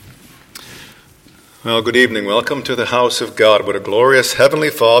Well, good evening. Welcome to the house of God. What a glorious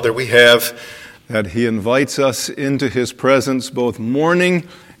Heavenly Father we have, that He invites us into His presence both morning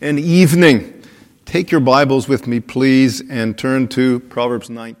and evening. Take your Bibles with me, please, and turn to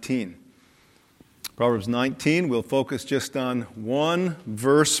Proverbs 19. Proverbs 19, we'll focus just on one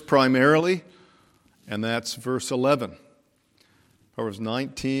verse primarily, and that's verse 11. Proverbs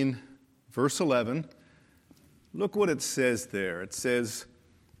 19, verse 11. Look what it says there. It says,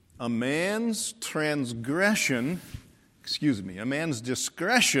 a man's discretion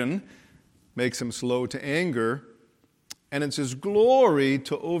makes him slow to anger, and it's his glory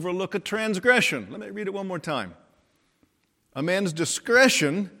to overlook a transgression. Let me read it one more time. A man's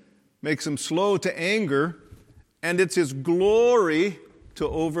discretion makes him slow to anger, and it's his glory to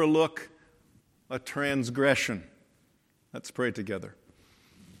overlook a transgression. Let's pray together.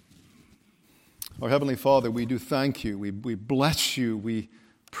 Our Heavenly Father, we do thank you. We bless you. We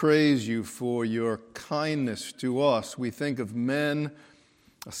praise you for your kindness to us. We think of men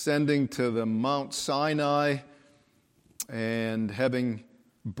ascending to the Mount Sinai and having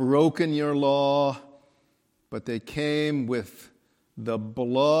broken your law, but they came with the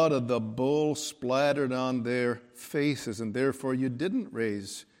blood of the bull splattered on their faces, and therefore you didn't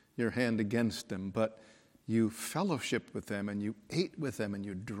raise your hand against them, but you fellowshiped with them, and you ate with them, and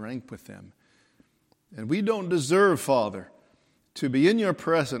you drank with them. And we don't deserve, Father, to be in your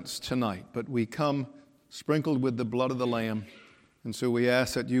presence tonight, but we come sprinkled with the blood of the Lamb, and so we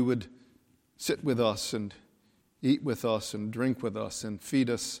ask that you would sit with us and eat with us and drink with us and feed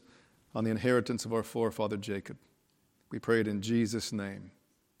us on the inheritance of our forefather Jacob. We pray it in Jesus' name.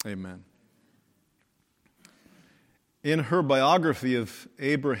 Amen. In her biography of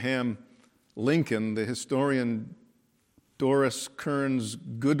Abraham Lincoln, the historian Doris Kearns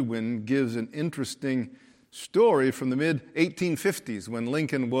Goodwin gives an interesting story from the mid-1850s when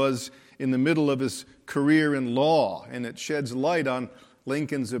Lincoln was in the middle of his career in law, and it sheds light on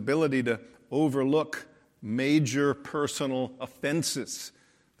Lincoln's ability to overlook major personal offenses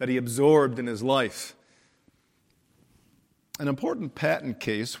that he absorbed in his life. An important patent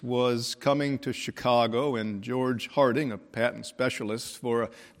case was coming to Chicago, and George Harding, a patent specialist for a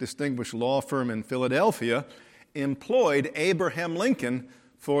distinguished law firm in Philadelphia, employed Abraham Lincoln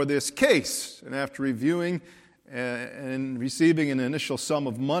for this case. And after reviewing and receiving an initial sum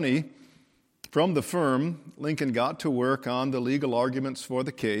of money from the firm, Lincoln got to work on the legal arguments for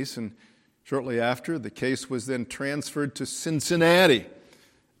the case, and shortly after, the case was then transferred to Cincinnati.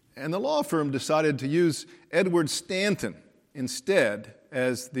 And the law firm decided to use Edward Stanton instead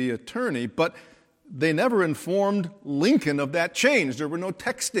as the attorney, but they never informed Lincoln of that change. There were no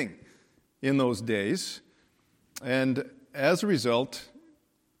texting in those days. And as a result,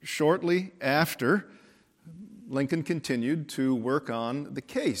 shortly after, Lincoln continued to work on the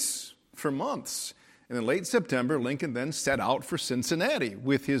case for months. And in late September, Lincoln then set out for Cincinnati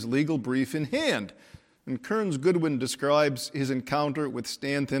with his legal brief in hand. And Kearns Goodwin describes his encounter with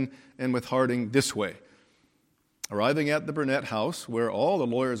Stanton and with Harding this way. Arriving at the Burnett House, where all the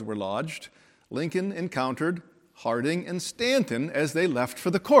lawyers were lodged, Lincoln encountered Harding and Stanton as they left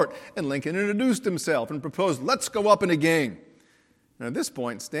for the court. And Lincoln introduced himself and proposed, "Let's go up in a gang." And at this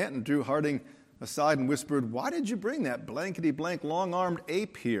point, Stanton drew Harding aside and whispered, "Why did you bring that blankety-blank long-armed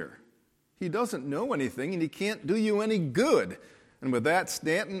ape here? He doesn't know anything and he can't do you any good." And with that,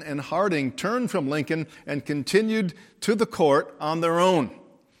 Stanton and Harding turned from Lincoln and continued to the court on their own.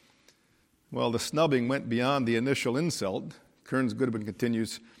 Well, the snubbing went beyond the initial insult. Kearns Goodwin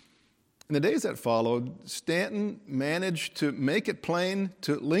continues, in the days that followed, Stanton managed to make it plain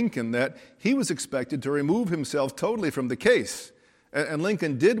to Lincoln that he was expected to remove himself totally from the case. And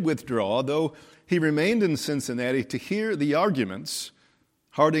Lincoln did withdraw, though he remained in Cincinnati to hear the arguments.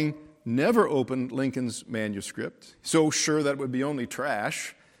 Harding never opened Lincoln's manuscript, so sure that it would be only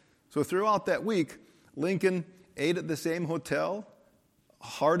trash. So throughout that week, Lincoln ate at the same hotel.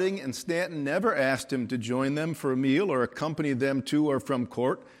 Harding and Stanton never asked him to join them for a meal or accompany them to or from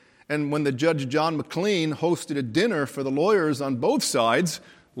court. And when the Judge John McLean hosted a dinner for the lawyers on both sides,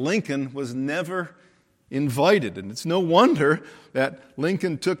 Lincoln was never invited. And it's no wonder that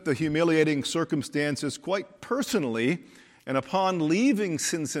Lincoln took the humiliating circumstances quite personally, and upon leaving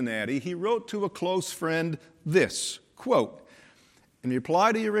Cincinnati, he wrote to a close friend this, quote, "In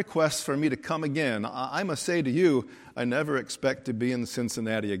reply to your request for me to come again, I must say to you, I never expect to be in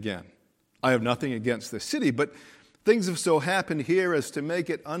Cincinnati again. I have nothing against the city, but things have so happened here as to make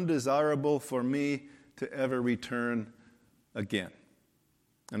it undesirable for me to ever return again."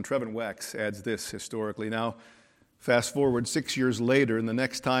 And Trevin Wax adds this historically. Now, fast forward 6 years later, and the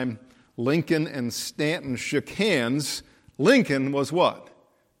next time Lincoln and Stanton shook hands, Lincoln was what?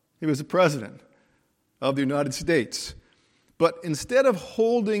 He was the president of the United States. But instead of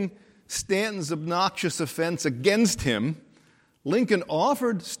holding Stanton's obnoxious offense against him, Lincoln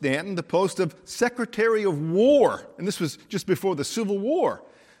offered Stanton the post of Secretary of War, and this was just before the Civil War.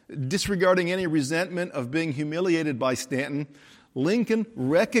 Disregarding any resentment of being humiliated by Stanton, Lincoln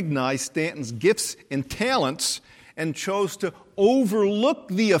recognized Stanton's gifts and talents and chose to overlook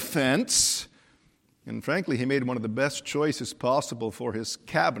the offense. And frankly, he made one of the best choices possible for his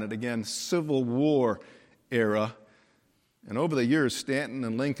cabinet. Again, Civil War era. And over the years, Stanton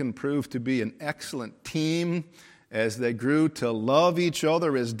and Lincoln proved to be an excellent team as they grew to love each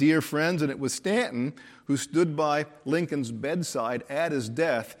other as dear friends. And it was Stanton who stood by Lincoln's bedside at his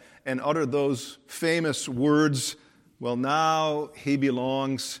death and uttered those famous words, "Well, now he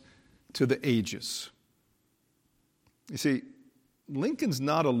belongs to the ages." You see, Lincoln's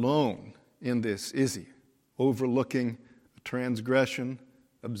not alone in this, is he? Overlooking a transgression,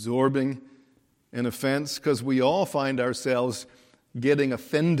 absorbing an offense, because we all find ourselves getting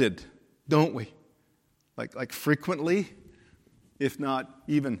offended, don't we? Like frequently, if not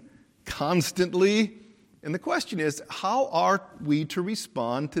even constantly. And the question is, how are we to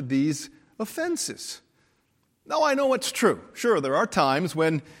respond to these offenses? Now, I know it's true. Sure, there are times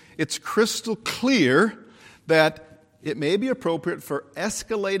when it's crystal clear that it may be appropriate for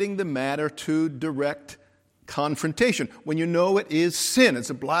escalating the matter to direct confrontation. When you know it is sin,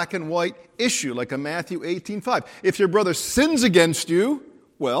 it's a black and white issue, like a Matthew 18:5. If your brother sins against you,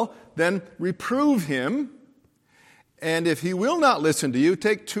 well, then reprove him. And if he will not listen to you,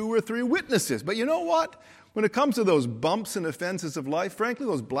 take 2 or 3 witnesses. But you know what? When it comes to those bumps and offenses of life, frankly,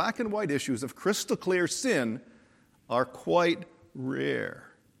 those black and white issues of crystal clear sin are quite rare.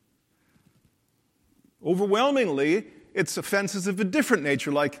 Overwhelmingly, it's offenses of a different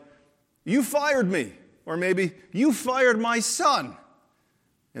nature, like, "You fired me," or maybe, "You fired my son."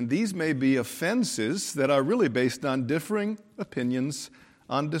 And these may be offenses that are really based on differing opinions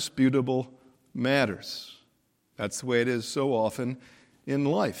on disputable matters. That's the way it is so often in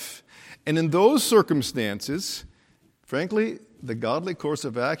life. And in those circumstances, frankly, the godly course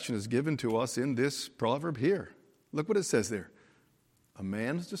of action is given to us in this proverb here. Look what it says there. "A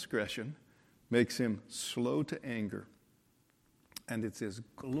man's discretion makes him slow to anger, and it's his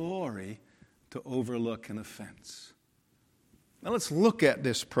glory to overlook an offense." Now let's look at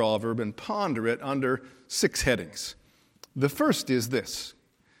this proverb and ponder it under 6 headings. The first is this.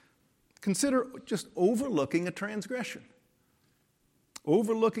 Consider just overlooking a transgression.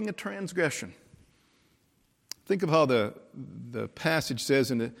 Overlooking a transgression. Think of how the passage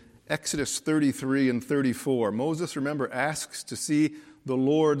says in Exodus 33 and 34. Moses, remember, asks to see the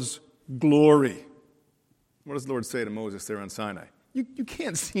Lord's glory. What does the Lord say to Moses there on Sinai? You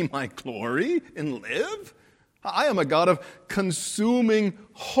can't see my glory and live. I am a God of consuming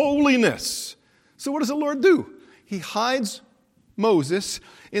holiness. So what does the Lord do? He hides Moses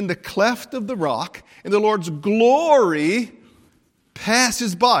in the cleft of the rock, and the Lord's glory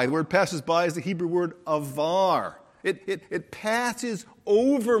passes by. The word passes by is the Hebrew word avar. It passes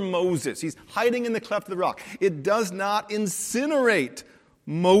over Moses. He's hiding in the cleft of the rock. It does not incinerate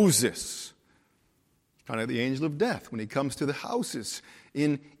Moses. Kind of the angel of death when he comes to the houses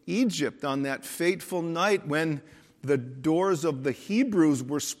in Egypt on that fateful night when the doors of the Hebrews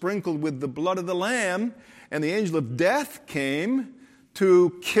were sprinkled with the blood of the lamb, and the angel of death came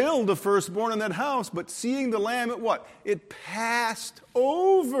to kill the firstborn in that house. But seeing the lamb, it passed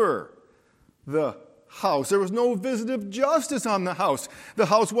over the house. There was no visitive justice on the house. The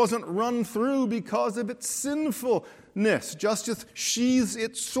house wasn't run through because of its sinfulness. Justice sheathes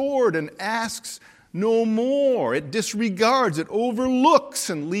its sword and asks no more. It disregards, it overlooks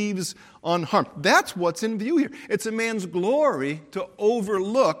and leaves unharmed. That's what's in view here. It's a man's glory to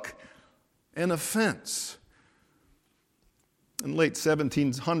overlook an offense. In the late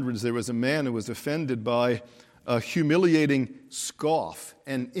 1700s, there was a man who was offended by a humiliating scoff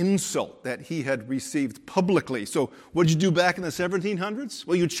and insult that he had received publicly. So what did you do back in the 1700s?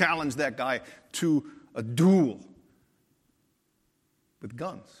 Well, you challenged that guy to a duel with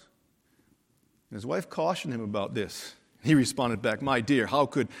guns. And his wife cautioned him about this. He responded back, "My dear, how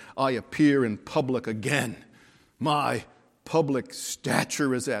could I appear in public again? My public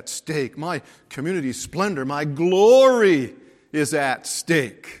stature is at stake. My community splendor, my glory is at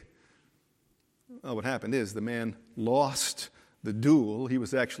stake." Well, what happened is the man lost the duel. He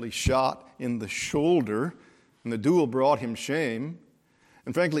was actually shot in the shoulder, and the duel brought him shame.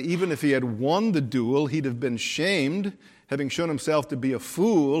 And frankly, even if he had won the duel, he'd have been shamed, having shown himself to be a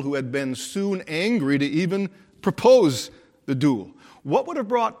fool who had been soon angry to even propose the duel. What would have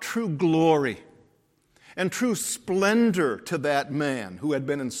brought true glory and true splendor to that man who had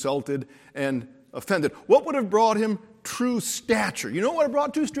been insulted and offended. What would have brought him true stature? You know what would have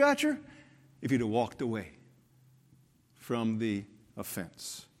brought true stature? If he'd have walked away from the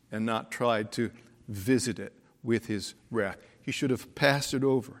offense and not tried to visit it with his wrath. He should have passed it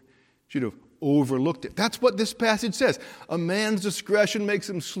over. Should have overlooked it. That's what this passage says. A man's discretion makes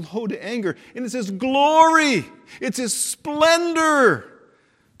him slow to anger. And it says glory. It's his splendor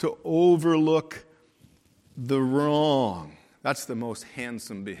to overlook the wrong. That's the most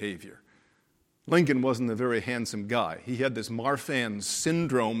handsome behavior. Lincoln wasn't a very handsome guy. He had this Marfan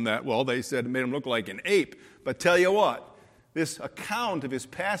syndrome that, well, they said made him look like an ape. But tell you what, this account of his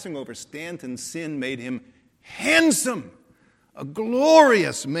passing over Stanton's sin made him handsome, a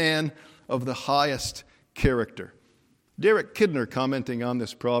glorious man of the highest character. Derek Kidner, commenting on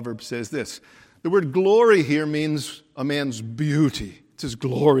this proverb, says this: the word glory here means a man's beauty. It's his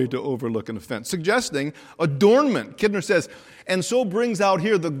glory to overlook an offense, suggesting adornment. Kidner says, and so brings out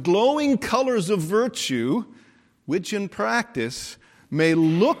here the glowing colors of virtue, which in practice may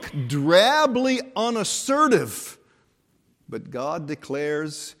look drably unassertive, but God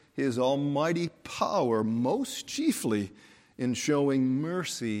declares his almighty power most chiefly in showing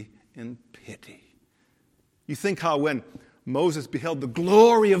mercy and pity. You think how when Moses beheld the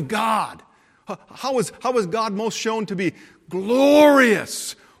glory of God, how was God most shown to be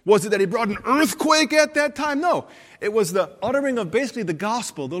glorious? Was it that he brought an earthquake at that time? No. It was the uttering of basically the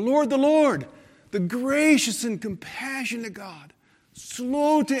gospel. The Lord, the gracious and compassionate God,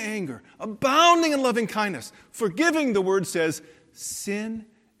 slow to anger, abounding in loving kindness, forgiving, the word says, sin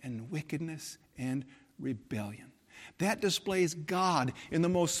and wickedness and rebellion. That displays God in the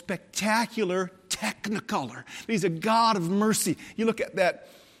most spectacular technicolor. He's a God of mercy. You look at that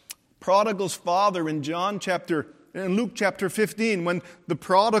prodigal's father in Luke chapter 15, when the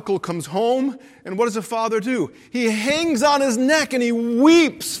prodigal comes home, and what does the father do? He hangs on his neck and he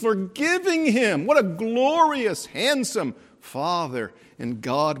weeps, forgiving him. What a glorious, handsome Father and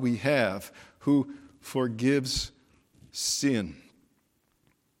God we have who forgives sin.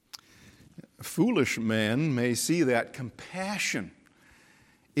 A foolish man may see that compassion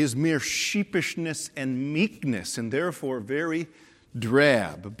is mere sheepishness and meekness, and therefore very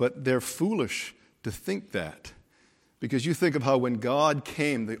drab. But they're foolish to think that. Because you think of how when God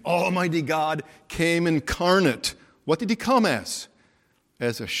came, the Almighty God came incarnate, what did he come as?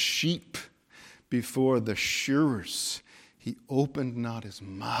 As a sheep before the shearers. He opened not his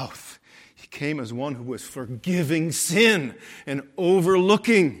mouth. He came as one who was forgiving sin and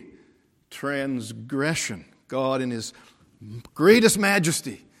overlooking transgression. God in his greatest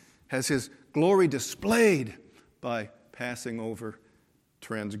majesty has his glory displayed by passing over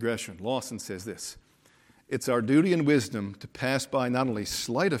transgression. Lawson says this: it's our duty and wisdom to pass by not only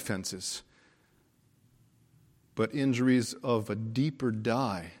slight offenses, but injuries of a deeper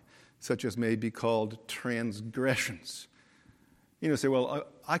dye, such as may be called transgressions. You say, well,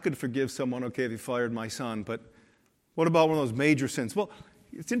 I could forgive someone, okay, if he fired my son, but what about one of those major sins? Well,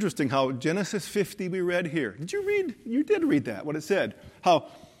 it's interesting how Genesis 50 we read here. Did you read? You did read that, what it said. How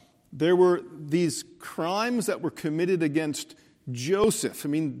there were these crimes that were committed against Joseph. I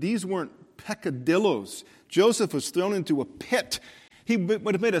mean, these weren't peccadillos. Joseph was thrown into a pit. He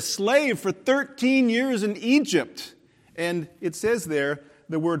would have been a slave for 13 years in Egypt. And it says there,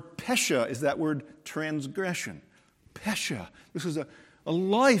 the word pesha is that word transgression. Pesha. This was a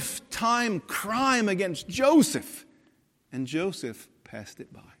lifetime crime against Joseph. And Joseph passed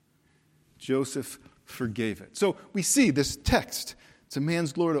it by. Joseph forgave it. So we see this text. It's a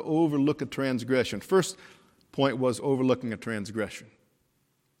man's glory to overlook a transgression. First point was overlooking a transgression.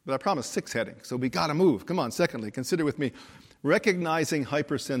 But I promised 6 headings, so we got to move. Come on, secondly, consider with me recognizing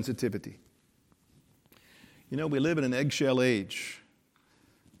hypersensitivity. You know, we live in an eggshell age,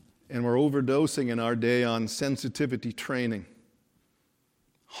 and we're overdosing in our day on sensitivity training.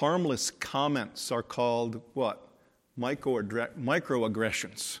 Harmless comments are called what?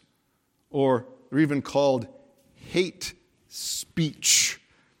 Microaggressions, or they're even called hate speech.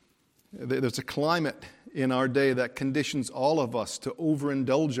 There's a climate in our day that conditions all of us to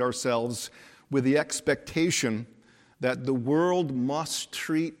overindulge ourselves with the expectation that the world must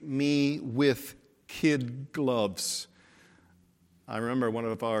treat me with kid gloves. I remember one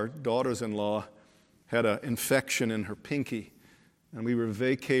of our daughters-in-law had an infection in her pinky, and we were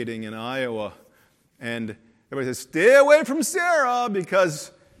vacating in Iowa, and everybody said, stay away from Sarah,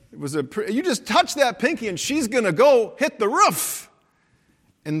 because it was you just touch that pinky and she's going to go hit the roof.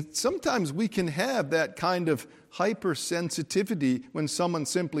 And sometimes we can have that kind of hypersensitivity when someone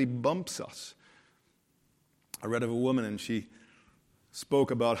simply bumps us. I read of a woman, and she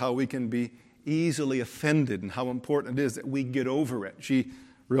spoke about how we can be easily offended and how important it is that we get over it. She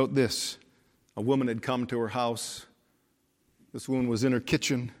wrote this: a A woman had come to her house. This woman was in her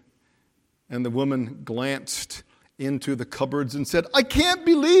kitchen, and the woman glanced into the cupboards and said, "I can't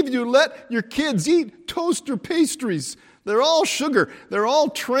believe you let your kids eat toaster pastries. They're all sugar. They're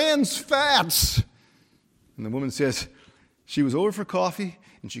all trans fats." And the woman says, she was over for coffee,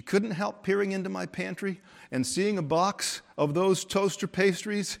 and she couldn't help peering into my pantry and seeing a box of those toaster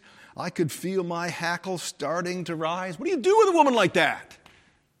pastries. I could feel my hackles starting to rise. What do you do with a woman like that?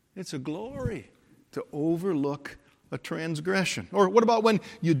 It's a glory to overlook a transgression. Or what about when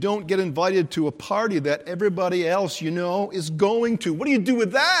you don't get invited to a party that everybody else you know is going to? What do you do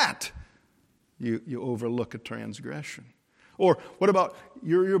with that? You overlook a transgression. Or what about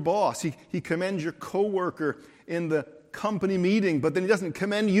your boss? He commends your coworker in the company meeting, but then he doesn't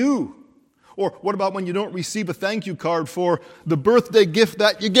commend you. Or what about when you don't receive a thank you card for the birthday gift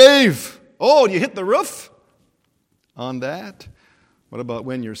that you gave? Oh, you hit the roof on that? What about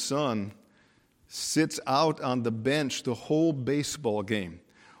when your son sits out on the bench the whole baseball game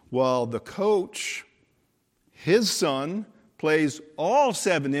while the coach, his son, plays all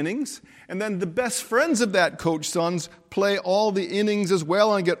 7 innings, and then the best friends of that coach's sons play all the innings as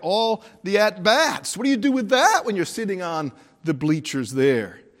well and get all the at-bats? What do you do with that when you're sitting on the bleachers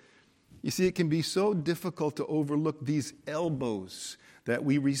there? You see, it can be so difficult to overlook these elbows that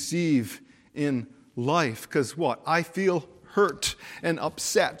we receive in life. Because what? I feel hurt and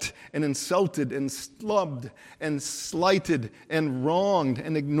upset and insulted and snubbed and slighted and wronged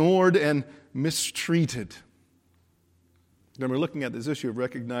and ignored and mistreated. Then we're looking at this issue of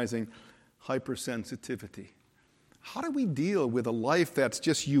recognizing hypersensitivity. How do we deal with a life that's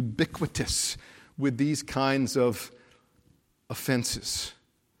just ubiquitous with these kinds of offenses?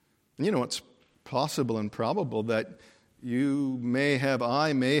 And you know, it's possible and probable that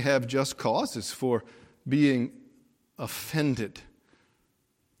I may have just causes for being offended.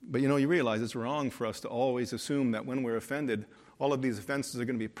 But you realize it's wrong for us to always assume that when we're offended, all of these offenses are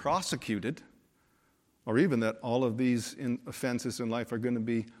going to be prosecuted, or even that all of these offenses in life are going to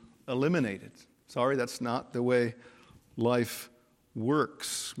be eliminated. Sorry, that's not the way life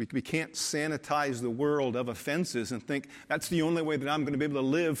works. We can't sanitize the world of offenses and think that's the only way that I'm going to be able to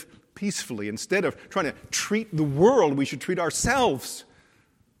live peacefully. Instead of trying to treat the world, we should treat ourselves.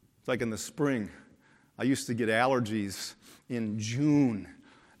 It's like in the spring. I used to get allergies in June,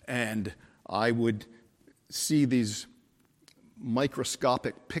 and I would see these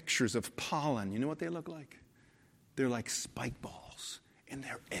microscopic pictures of pollen. You know what they look like? They're like spike balls, and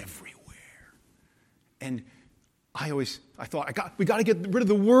they're everywhere. And I thought, we got to get rid of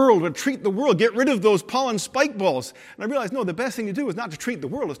the world, or treat the world, get rid of those pollen spike balls. And I realized, no, the best thing to do is not to treat the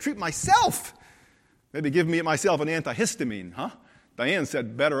world, is treat myself. Maybe give myself an antihistamine, huh? Diane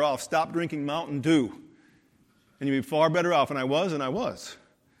said, better off, stop drinking Mountain Dew. And you'd be far better off, and I was.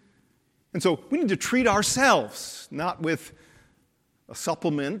 And so we need to treat ourselves, not with a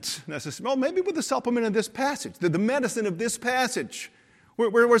supplement necessarily. Well, maybe with the supplement of this passage, the medicine of this passage.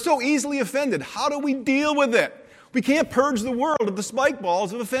 We're so easily offended. How do we deal with it? We can't purge the world of the spike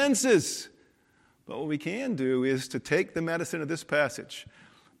balls of offenses. But what we can do is to take the medicine of this passage,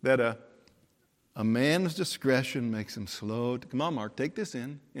 that a man's discretion makes him slow. Come on, Mark, take this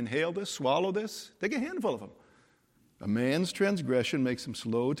in. Inhale this, swallow this. Take a handful of them. A man's transgression makes him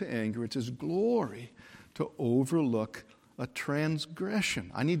slow to anger. It's his glory to overlook a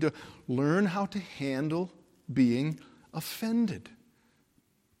transgression. I need to learn how to handle being offended.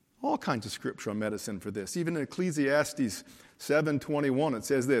 All kinds of scripture on medicine for this. Even in Ecclesiastes 7:21, it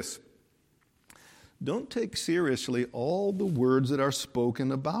says this: don't take seriously all the words that are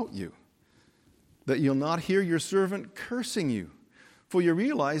spoken about you, that you'll not hear your servant cursing you, for you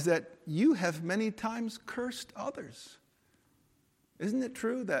realize that you have many times cursed others. Isn't it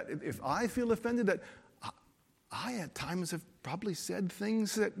true that if I feel offended, that I at times have probably said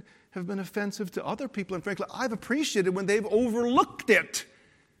things that have been offensive to other people, and frankly, I've appreciated when they've overlooked it.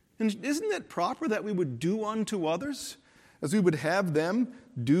 And isn't it proper that we would do unto others as we would have them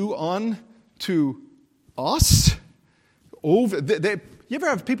do unto us? You ever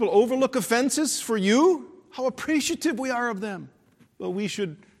have people overlook offenses for you? How appreciative we are of them. Well, we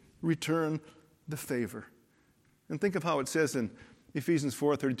should return the favor. And think of how it says in Ephesians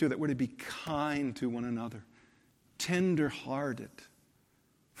 4:32 that we're to be kind to one another, tender-hearted,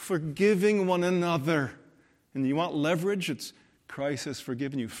 forgiving one another. And you want leverage? It's Christ has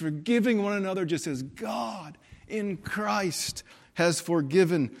forgiven you. Forgiving one another just as God in Christ has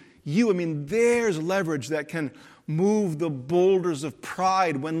forgiven you. I mean, there's leverage that can move the boulders of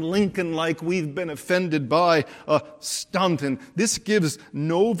pride when Lincoln-like we've been offended by a stunt. And this gives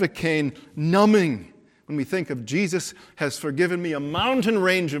Novocaine numbing when we think of Jesus has forgiven me a mountain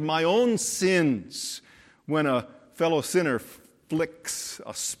range of my own sins, when a fellow sinner flicks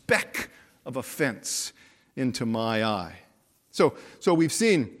a speck of offense into my eye. So we've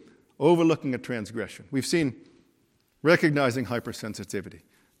seen overlooking a transgression. We've seen recognizing hypersensitivity.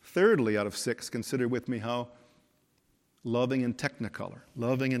 Thirdly, out of 6, consider with me how loving in technicolor.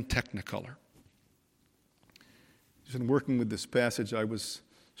 Loving in technicolor. Just in working with this passage, I was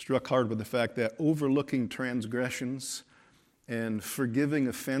struck hard with the fact that overlooking transgressions and forgiving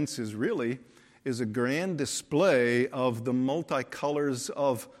offenses really is a grand display of the multicolors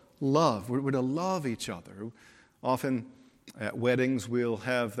of love. We're to love each other. Often at weddings we'll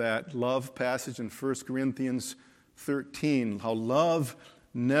have that love passage in 1 Corinthians 13, how love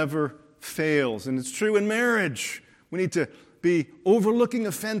never fails. And it's true in marriage. We need to be overlooking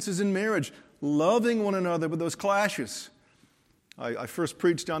offenses in marriage, loving one another with those clashes. I first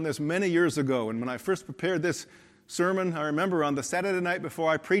preached on this many years ago, and when I first prepared this sermon, I remember on the Saturday night before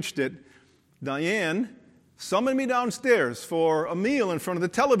I preached it, Diane summoned me downstairs for a meal in front of the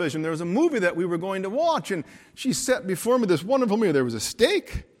television. There was a movie that we were going to watch, and she set before me this wonderful meal. There was a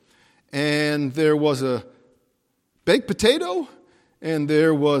steak, and there was a baked potato, and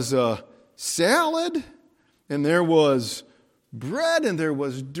there was a salad, and there was bread, and there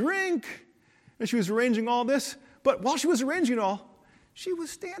was drink. And she was arranging all this. But while she was arranging it all, she was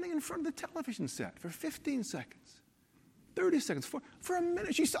standing in front of the television set for 15 seconds. 30 seconds, for a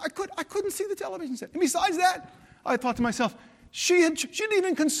minute. I couldn't see the television set. And besides that, I thought to myself, she didn't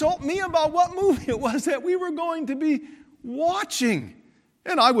even consult me about what movie it was that we were going to be watching.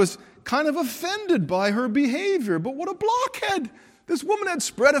 And I was kind of offended by her behavior. But what a blockhead. This woman had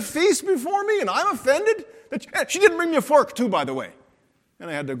spread a feast before me, and I'm offended. She didn't bring me a fork, too, by the way. And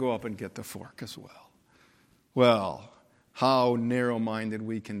I had to go up and get the fork as well. Well, how narrow-minded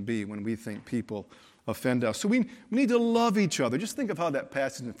we can be when we think people offend us. So we need to love each other. Just think of how that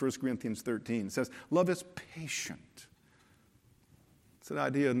passage in 1 Corinthians 13 says, love is patient. It's an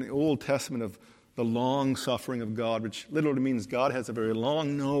idea in the Old Testament of the long suffering of God, which literally means God has a very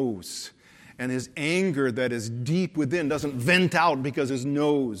long nose, and his anger that is deep within doesn't vent out because his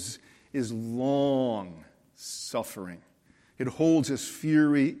nose is long suffering. It holds his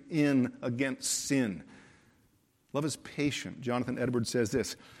fury in against sin. Love is patient. Jonathan Edwards says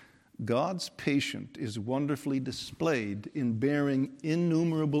this, God's patience is wonderfully displayed in bearing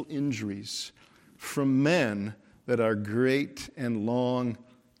innumerable injuries from men that are great and long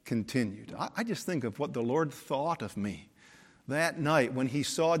continued. I just think of what the Lord thought of me that night when he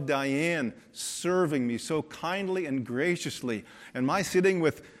saw Diane serving me so kindly and graciously, and my sitting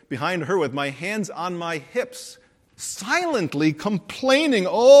behind her with my hands on my hips, silently complaining,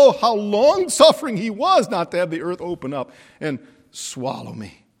 oh, how long-suffering he was not to have the earth open up and swallow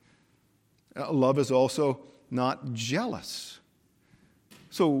me. Love is also not jealous.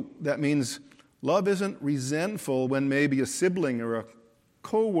 So that means love isn't resentful when maybe a sibling or a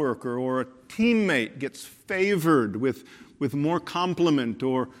coworker or a teammate gets favored with more compliment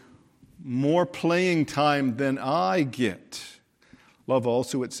or more playing time than I get. Love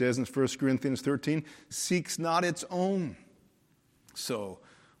also, it says in 1 Corinthians 13, seeks not its own. So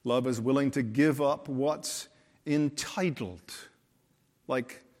love is willing to give up what's entitled.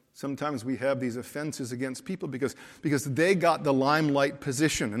 Like sometimes we have these offenses against people because they got the limelight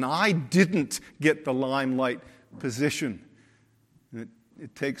position and I didn't get the limelight position. And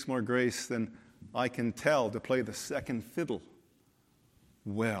it takes more grace than I can tell to play the second fiddle.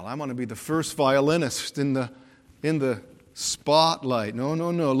 Well, I want to be the first violinist in the spotlight. No.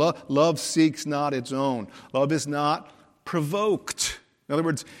 Love seeks not its own. Love is not provoked. In other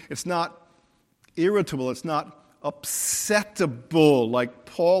words, it's not irritable. It's not upsettable, like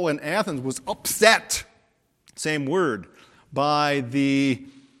Paul in Athens was upset, same word, by the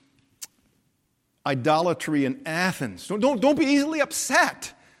idolatry in Athens. Don't be easily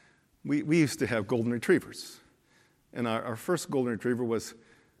upset. We used to have golden retrievers. And our first golden retriever was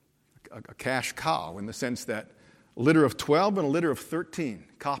a cash cow in the sense that a litter of 12 and a litter of 13,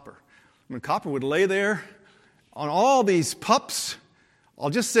 Copper. When Copper would lay there on all these pups, I'll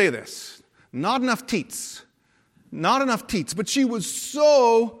just say this, not enough teats. Not enough teats. But she was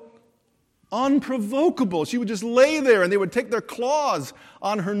so unprovocable. She would just lay there and they would take their claws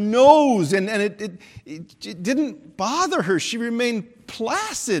on her nose and it didn't bother her. She remained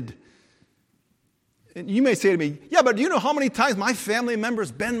placid. And you may say to me, yeah, but do you know how many times my family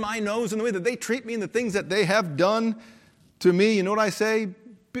members bend my nose in the way that they treat me and the things that they have done to me? You know what I say?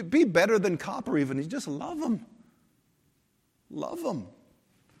 Be better than Copper even. You just love them. Love them.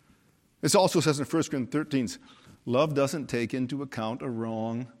 This also says in 1 Corinthians 13, love doesn't take into account a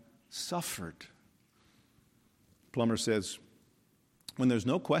wrong suffered. Plummer says, when there's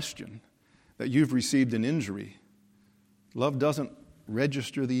no question that you've received an injury, love doesn't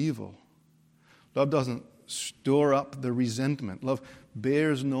register the evil. Love doesn't store up the resentment. Love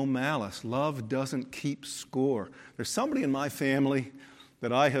bears no malice. Love doesn't keep score. There's somebody in my family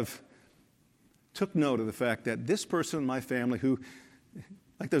that I have took note of the fact that this person in my family who,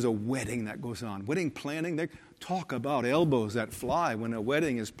 like there's a wedding that goes on, wedding planning, they talk about elbows that fly when a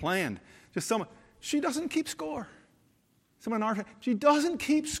wedding is planned. Just someone, she doesn't keep score. Someone in our family, she doesn't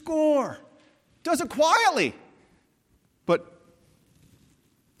keep score. Does it quietly. But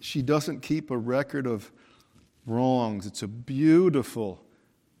she doesn't keep a record of wrongs. It's a beautiful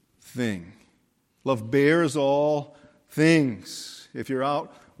thing. Love bears all things. If you're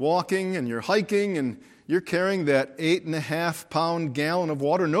out walking and you're hiking and you're carrying that 8.5-pound gallon of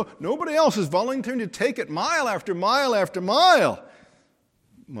water, nobody else is volunteering to take it mile after mile after mile.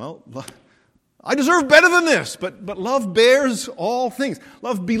 Well, I deserve better than this, but love bears all things.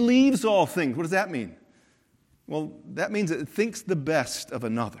 Love believes all things. What does that mean? Well, that means it thinks the best of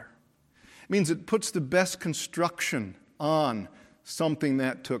another. It means it puts the best construction on something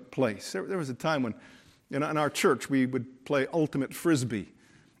that took place. There was a time when, in our church, we would play ultimate frisbee.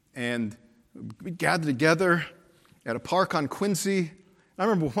 And we'd gather together at a park on Quincy. I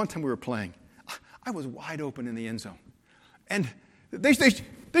remember one time we were playing. I was wide open in the end zone. And they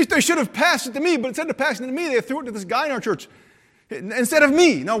should have passed it to me, but instead of passing it to me, they threw it to this guy in our church instead of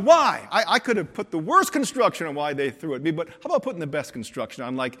me. Now, why? I could have put the worst construction on why they threw it at me, but how about putting the best construction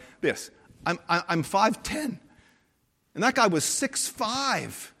on like this? I'm 5'10", and that guy was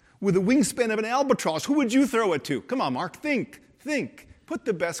 6'5", with a wingspan of an albatross. Who would you throw it to? Come on, Mark, think. Put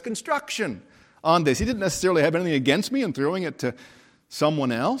the best construction on this. He didn't necessarily have anything against me in throwing it to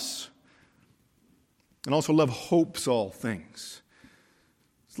someone else. And also love hopes all things.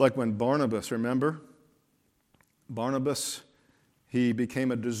 It's like when Barnabas, remember? Barnabas, he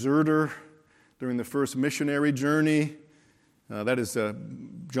became a deserter during the first missionary journey.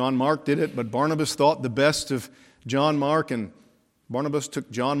 John Mark did it, but Barnabas thought the best of John Mark, and Barnabas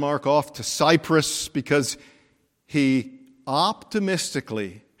took John Mark off to Cyprus because he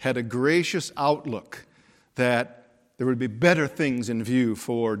optimistically had a gracious outlook that there would be better things in view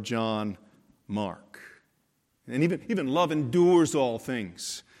for John Mark. And even love endures all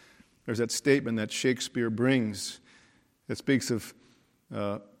things. There's that statement that Shakespeare brings that speaks of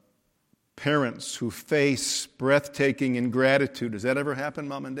parents who face breathtaking ingratitude. Does that ever happen,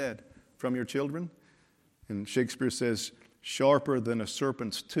 Mom and Dad, from your children? And Shakespeare says, sharper than a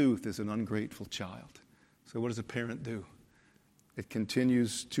serpent's tooth is an ungrateful child. So what does a parent do? It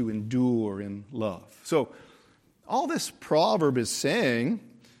continues to endure in love. So all this proverb is saying,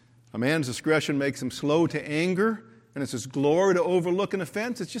 a man's discretion makes him slow to anger, and it says glory to overlook an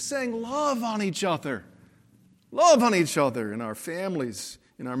offense. It's just saying love on each other. Love on each other in our families,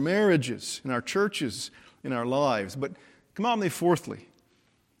 in our marriages, in our churches, in our lives. But come on, fourthly,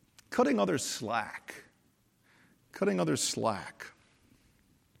 cutting others slack. Cutting others slack.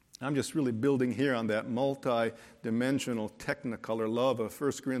 I'm just really building here on that multi-dimensional technicolor love of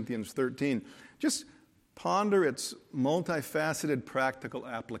 1 Corinthians 13. Just ponder its multifaceted practical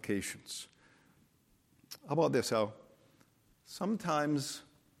applications. How about this? How sometimes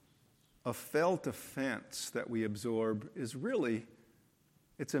a felt offense that we absorb is really,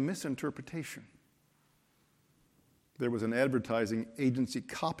 it's a misinterpretation. There was an advertising agency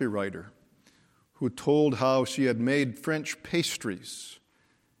copywriter who told how she had made French pastries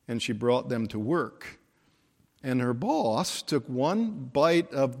and she brought them to work. And her boss took one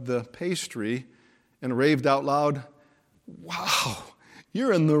bite of the pastry and raved out loud, "Wow,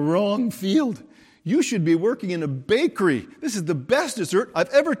 you're in the wrong field. You should be working in a bakery. This is the best dessert I've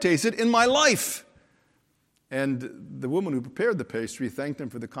ever tasted in my life." And the woman who prepared the pastry thanked him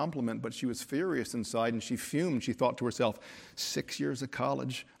for the compliment, but she was furious inside and she fumed. She thought to herself, 6 years of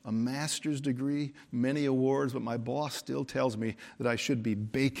college, a master's degree, many awards, but my boss still tells me that I should be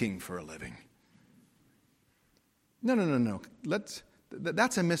baking for a living. No.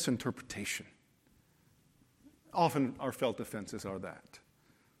 That's a misinterpretation. Often our felt offenses are that.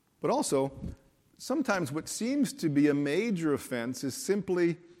 But also, sometimes what seems to be a major offense is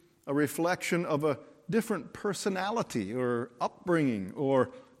simply a reflection of a different personality or upbringing or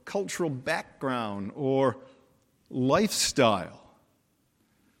cultural background or lifestyle.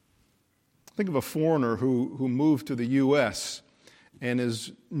 Think of a foreigner who moved to the U.S. and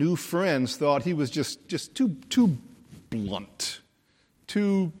his new friends thought he was just too blunt,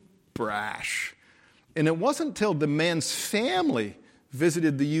 too brash. And it wasn't until the man's family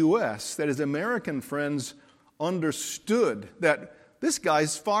visited the U.S. that his American friends understood that this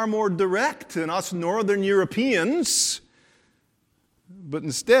guy's far more direct than us Northern Europeans. But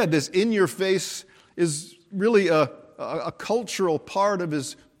instead, this in-your-face is really a cultural part of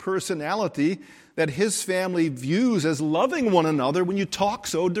his personality that his family views as loving one another when you talk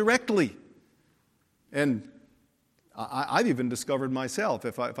so directly. And I've even discovered myself,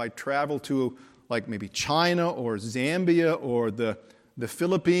 if I travel to like maybe China or Zambia or the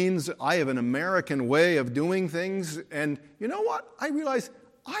Philippines, I have an American way of doing things. And you know what? I realize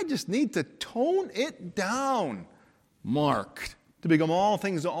I just need to tone it down, marked, to become all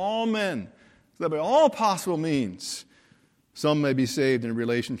things to all men, so that by all possible means, some may be saved and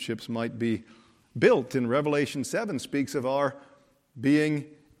relationships might be built. In Revelation 7 speaks of our being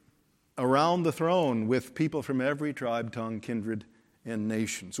around the throne with people from every tribe, tongue, kindred, and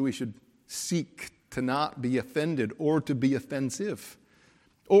nation. So we should seek to not be offended or to be offensive.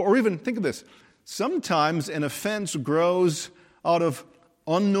 Or even, think of this, sometimes an offense grows out of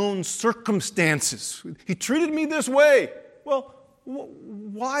unknown circumstances. He treated me this way. Well,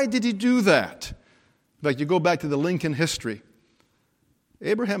 why did he do that? In fact, you go back to the Lincoln history.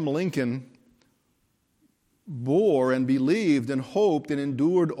 Abraham Lincoln bore and believed and hoped and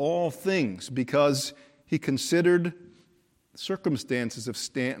endured all things because he considered circumstances of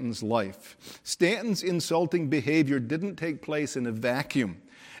Stanton's life. Stanton's insulting behavior didn't take place in a vacuum.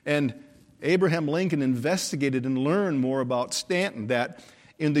 And Abraham Lincoln investigated and learned more about Stanton, that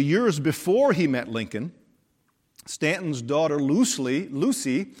in the years before he met Lincoln, Stanton's daughter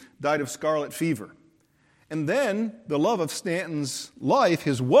Lucy died of scarlet fever. And then the love of Stanton's life,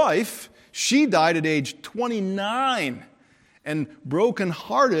 his wife, she died at age 29. And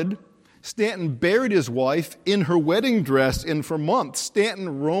broken-hearted, Stanton buried his wife in her wedding dress, and for months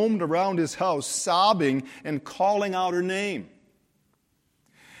Stanton roamed around his house sobbing and calling out her name.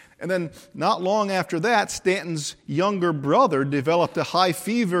 And then not long after that, Stanton's younger brother developed a high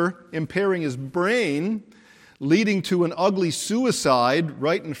fever, impairing his brain, leading to an ugly suicide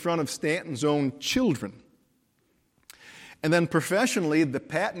right in front of Stanton's own children. And then professionally, the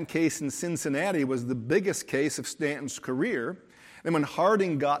Patton case in Cincinnati was the biggest case of Stanton's career. And when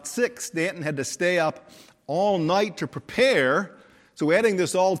Harding got sick, Stanton had to stay up all night to prepare. So adding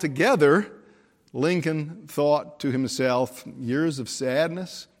this all together, Lincoln thought to himself, years of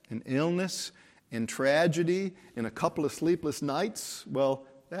sadness and illness and tragedy and a couple of sleepless nights, well,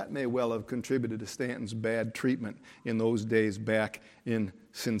 that may well have contributed to Stanton's bad treatment in those days back in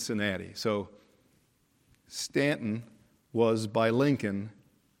Cincinnati. So Stanton was, by Lincoln,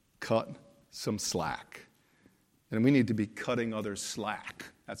 cut some slack. And we need to be cutting others slack.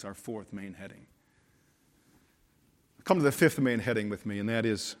 That's our fourth main heading. Come to the fifth main heading with me, and that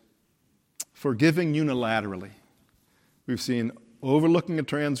is forgiving unilaterally. We've seen overlooking a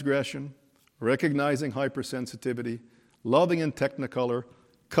transgression, recognizing hypersensitivity, loving in technicolor,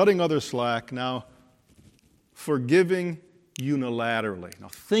 cutting others slack. Now, forgiving unilaterally. Now,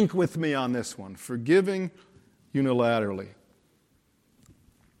 think with me on this one. Forgiving unilaterally.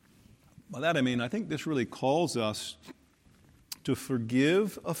 By that I mean, I think this really calls us to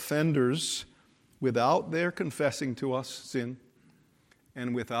forgive offenders without their confessing to us sin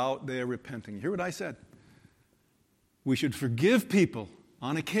and without their repenting. You hear what I said? We should forgive people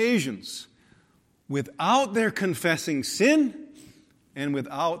on occasions without their confessing sin and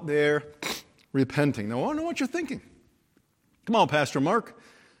without their repenting. Now, I want to know what you're thinking. Come on, Pastor Mark.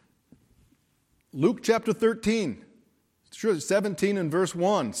 Luke chapter 13, 17 and verse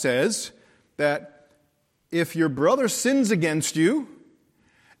 1 says that if your brother sins against you,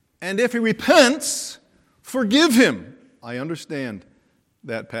 and if he repents, forgive him. I understand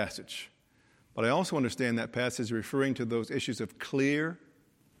that passage. But I also understand that passage referring to those issues of clear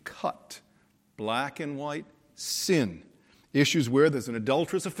cut, black and white sin. Issues where there's an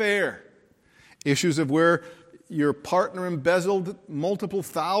adulterous affair. Issues of where your partner embezzled multiple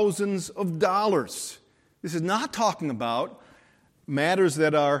thousands of dollars. This is not talking about matters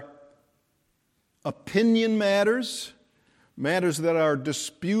that are opinion matters, matters that are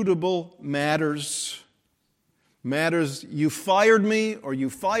disputable matters, matters you fired me or you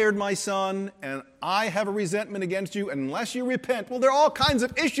fired my son and I have a resentment against you, and unless you repent, well, there are all kinds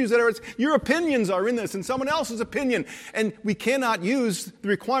of issues that are, your opinions are in this and someone else's opinion, and we cannot use the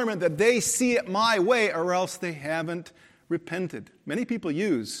requirement that they see it my way or else they haven't repented. Many people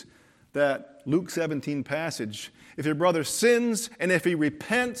use that Luke 17 passage. If your brother sins and if he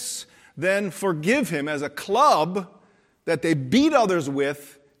repents, then forgive him as a club that they beat others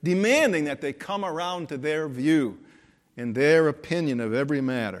with, demanding that they come around to their view and their opinion of every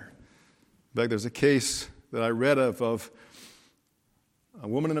matter. In fact, there's a case that I read of a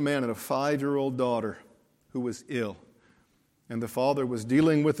woman and a man and a 5-year-old daughter who was ill. and the father was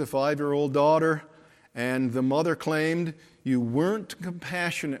dealing with the 5-year-old daughter, and the mother claimed, you weren't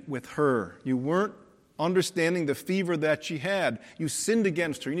compassionate with her. You weren't understanding the fever that she had. You sinned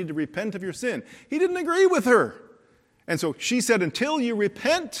against her. You need to repent of your sin. He didn't agree with her. And so she said, until you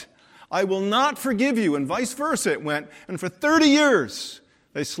repent, I will not forgive you. And vice versa it went. And for 30 years,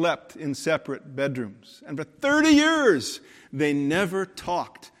 they slept in separate bedrooms. And for 30 years, they never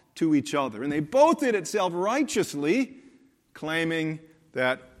talked to each other. And they both did it self-righteously, claiming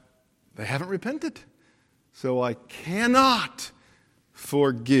that they haven't repented. So I cannot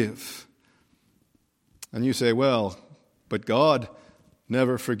forgive. And you say, well, but God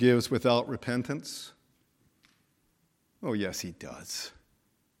never forgives without repentance. Oh, yes, He does.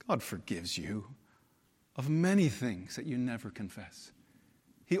 God forgives you of many things that you never confess.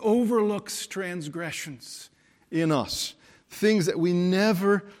 He overlooks transgressions in us, things that we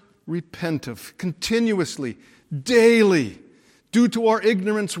never repent of, continuously, daily. Due to our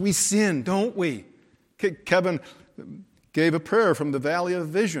ignorance, we sin, don't we? Kevin gave a prayer from the Valley of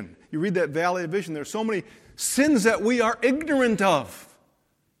Vision. You read that Valley of Vision, there are so many sins that we are ignorant of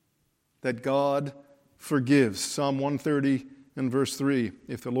that God forgives. Psalm 130 and verse 3,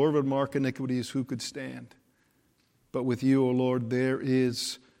 if the Lord would mark iniquities, who could stand? But with you, O Lord, there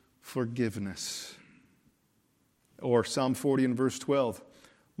is forgiveness. Or Psalm 40 and verse 12,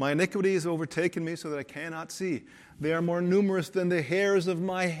 my iniquity has overtaken me so that I cannot see. They are more numerous than the hairs of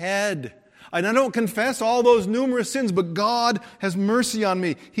my head. And I don't confess all those numerous sins, but God has mercy on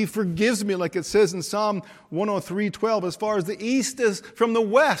me. He forgives me, like it says in Psalm 103:12, as far as the east is from the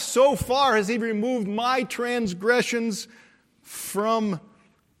west, so far has He removed my transgressions from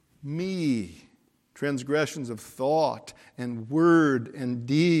me. Transgressions of thought and word and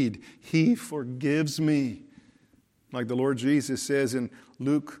deed. He forgives me. Like the Lord Jesus says in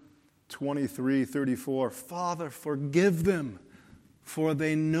Luke 23:34, Father, forgive them, for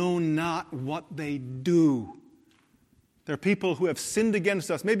they know not what they do. There are people who have sinned against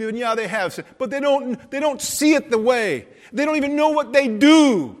us. Maybe even, they have sinned, but they don't see it the way. They don't even know what they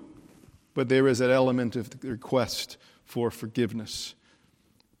do. But there is that element of the request for forgiveness.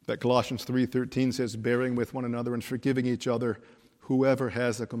 That Colossians 3:13 says, bearing with one another and forgiving each other, whoever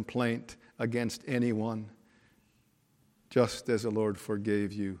has a complaint against anyone. Just as the Lord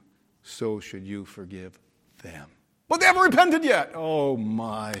forgave you, so should you forgive them. But they haven't repented yet. Oh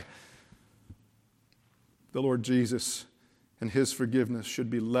my. The Lord Jesus and His forgiveness should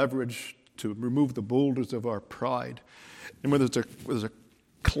be leveraged to remove the boulders of our pride. And when there's a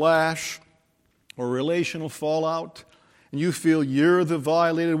clash or relational fallout, and you feel you're the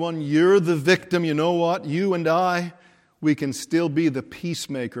violated one, you're the victim, you know what? You and I, we can still be the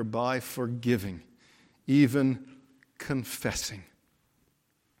peacemaker by forgiving, even confessing.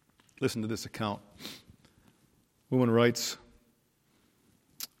 Listen to this account. A woman writes,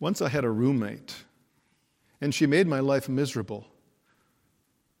 once I had a roommate, and she made my life miserable.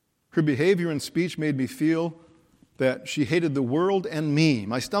 Her behavior and speech made me feel that she hated the world and me.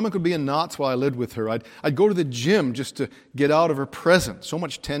 My stomach would be in knots while I lived with her. I'd go to the gym just to get out of her presence. So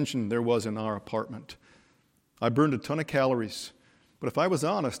much tension there was in our apartment. I burned a ton of calories. But if I was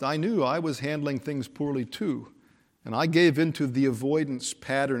honest, I knew I was handling things poorly too. And I gave into the avoidance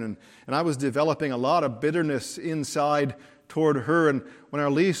pattern, and I was developing a lot of bitterness inside toward her. And when our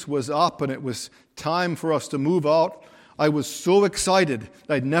lease was up and it was time for us to move out, I was so excited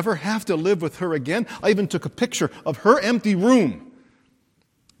that I'd never have to live with her again. I even took a picture of her empty room.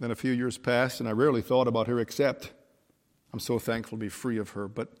 Then a few years passed, and I rarely thought about her except I'm so thankful to be free of her.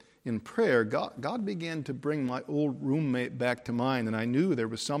 But in prayer, God began to bring my old roommate back to mind, and I knew there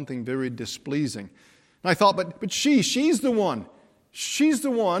was something very displeasing. And I thought, but she's the one. She's the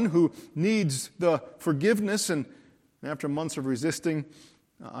one who needs the forgiveness. And after months of resisting,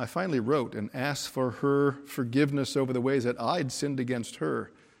 I finally wrote and asked for her forgiveness over the ways that I'd sinned against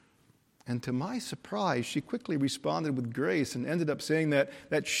her. And to my surprise, she quickly responded with grace and ended up saying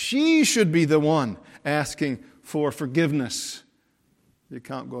that she should be the one asking for forgiveness. The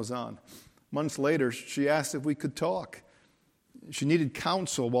account goes on. Months later, she asked if we could talk. She needed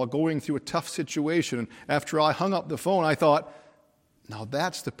counsel while going through a tough situation. And after I hung up the phone, I thought, now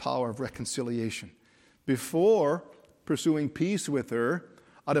that's the power of reconciliation. Before pursuing peace with her,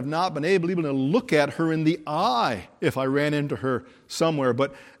 I'd have not been able even to look at her in the eye if I ran into her somewhere.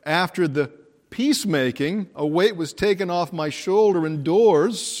 But after the peacemaking, a weight was taken off my shoulder and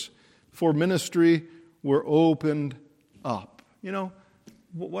doors for ministry were opened up. You know,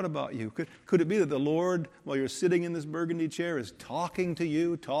 what about you? Could it be that the Lord, while you're sitting in this burgundy chair, is talking to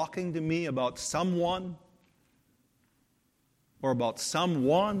you, talking to me about someone or about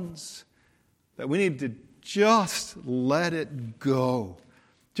someones that we need to just let it go.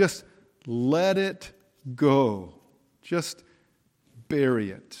 Just let it go. Just bury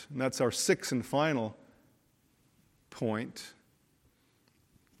it. And that's our sixth and final point.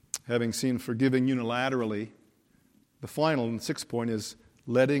 Having seen forgiving unilaterally, the final and sixth point is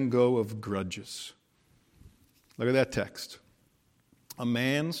letting go of grudges. Look at that text. A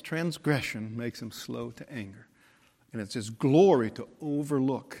man's transgression makes him slow to anger, and it's his glory to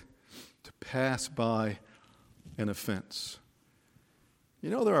overlook, to pass by an offense.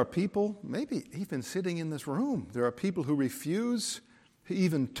 You know, there are people, maybe even sitting in this room, there are people who refuse to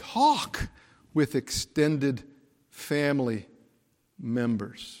even talk with extended family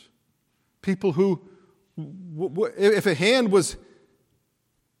members. People who, if a hand was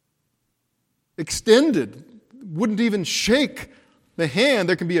extended, wouldn't even shake the hand.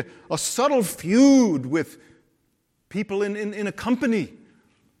 There can be a subtle feud with people in a company.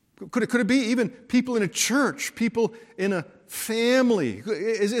 Could it be even people in a church, people in a family?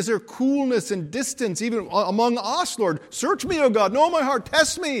 Is there coolness and distance even among us, Lord? Search me, O God. Know my heart.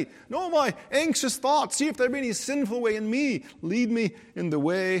 Test me. Know my anxious thoughts. See if there be any sinful way in me. Lead me in the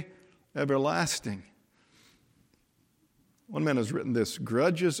way everlasting. One man has written this: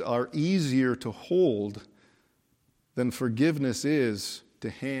 grudges are easier to hold than forgiveness is to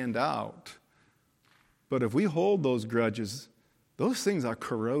hand out. But if we hold those grudges, those things are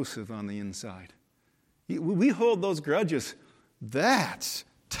corrosive on the inside. We hold those grudges. That's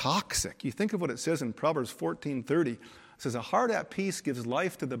toxic. You think of what it says in Proverbs 14:30. It says, a heart at peace gives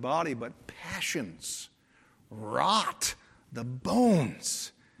life to the body, but passions rot the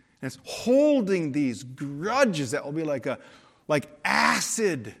bones. And it's holding these grudges that will be like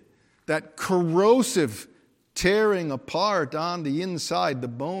acid, that corrosive tearing apart on the inside, the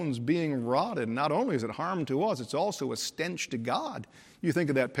bones being rotted. Not only is it harm to us, it's also a stench to God. You think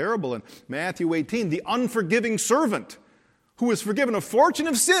of that parable in Matthew 18, the unforgiving servant who is forgiven a fortune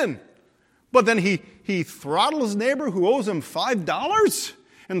of sin, but then he throttles his neighbor who owes him $5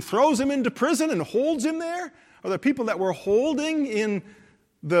 and throws him into prison and holds him there. Are there people that we're holding in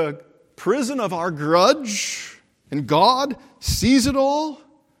the prison of our grudge, and God sees it all?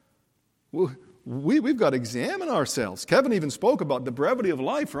 We've got to examine ourselves. Kevin even spoke about the brevity of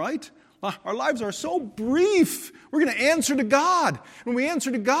life, right? Our lives are so brief. We're going to answer to God. When we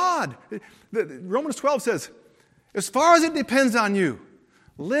answer to God, Romans 12 says, as far as it depends on you,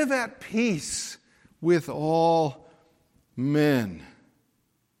 live at peace with all men.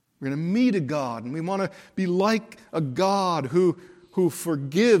 We're going to meet a God, and we want to be like a God who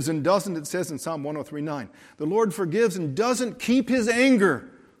forgives and doesn't, it says in Psalm 103:9, the Lord forgives and doesn't keep his anger.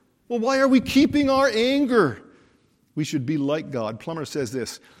 Well, why are we keeping our anger? We should be like God. Plummer says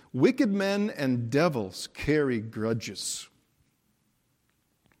this: wicked men and devils carry grudges,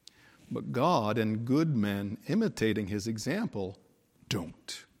 but God and good men, imitating his example,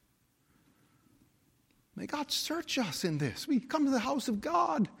 don't. May God search us in this. We come to the house of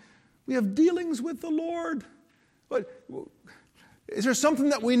God. We have dealings with the Lord. But is there something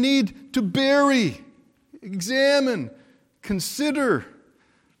that we need to bury, examine, consider?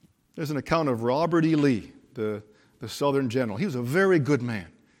 There's an account of Robert E. Lee, the Southern general. He was a very good man.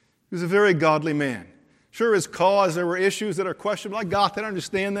 He was a very godly man. Sure, his cause, there were issues that are questionable. I got that, I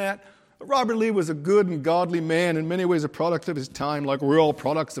understand that. But Robert Lee was a good and godly man, in many ways a product of his time, like we're all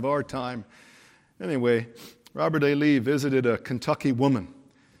products of our time. Anyway, Robert A. Lee visited a Kentucky woman.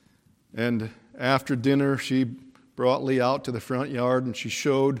 And after dinner, she brought Lee out to the front yard, and she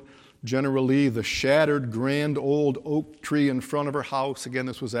showed General Lee the shattered grand old oak tree in front of her house. Again,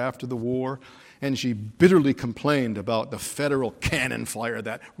 this was after the war. And she bitterly complained about the federal cannon fire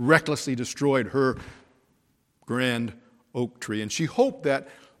that recklessly destroyed her grand oak tree. And she hoped that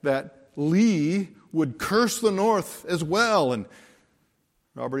Lee would curse the North as well. And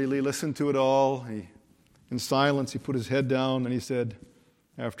Robert E. Lee listened to it all. In silence, he put his head down and he said,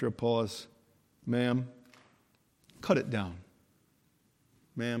 after a pause, "Ma'am, cut it down.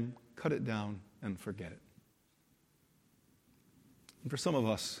 Ma'am, cut it down and forget it." And for some of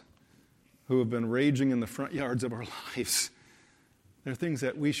us who have been raging in the front yards of our lives, there are things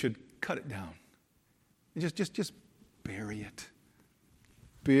that we should cut it down. And just bury it.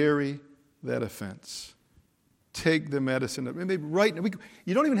 Bury that offense. Take the medicine. Maybe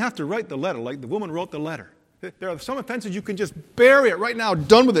you don't even have to write the letter like the woman wrote the letter. There are some offenses you can just bury it right now,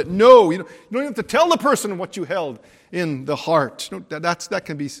 done with it. No, you don't even have to tell the person what you held in the heart. That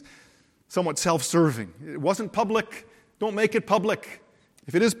can be somewhat self-serving. It wasn't public, don't make it public.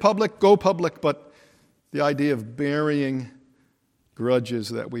 If it is public, go public. But the idea of burying grudges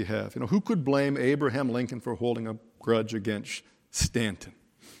that we have. Who could blame Abraham Lincoln for holding a grudge against Stanton?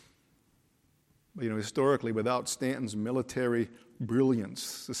 Historically, without Stanton's military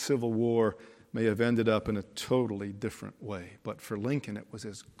brilliance, the Civil War may have ended up in a totally different way. But for Lincoln, it was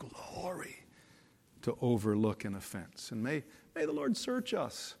his glory to overlook an offense. And may the Lord search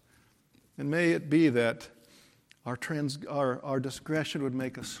us. And may it be that our discretion would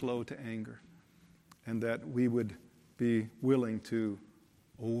make us slow to anger, and that we would be willing to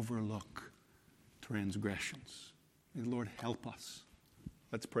overlook transgressions. May the Lord help us.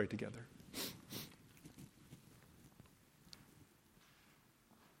 Let's pray together.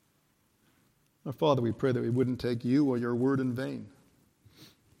 Our Father, we pray that we wouldn't take you or your word in vain.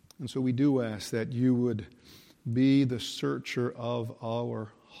 And so we do ask that you would be the searcher of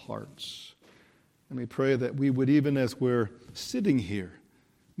our hearts. And we pray that we would, even as we're sitting here,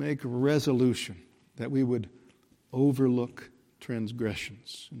 make a resolution that we would overlook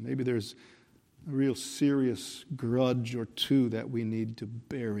transgressions. And maybe there's a real serious grudge or two that we need to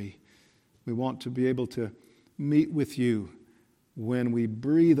bury. We want to be able to meet with you when we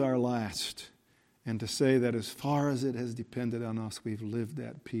breathe our last, and to say that as far as it has depended on us, we've lived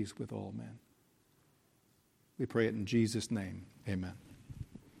at peace with all men. We pray it in Jesus' name. Amen.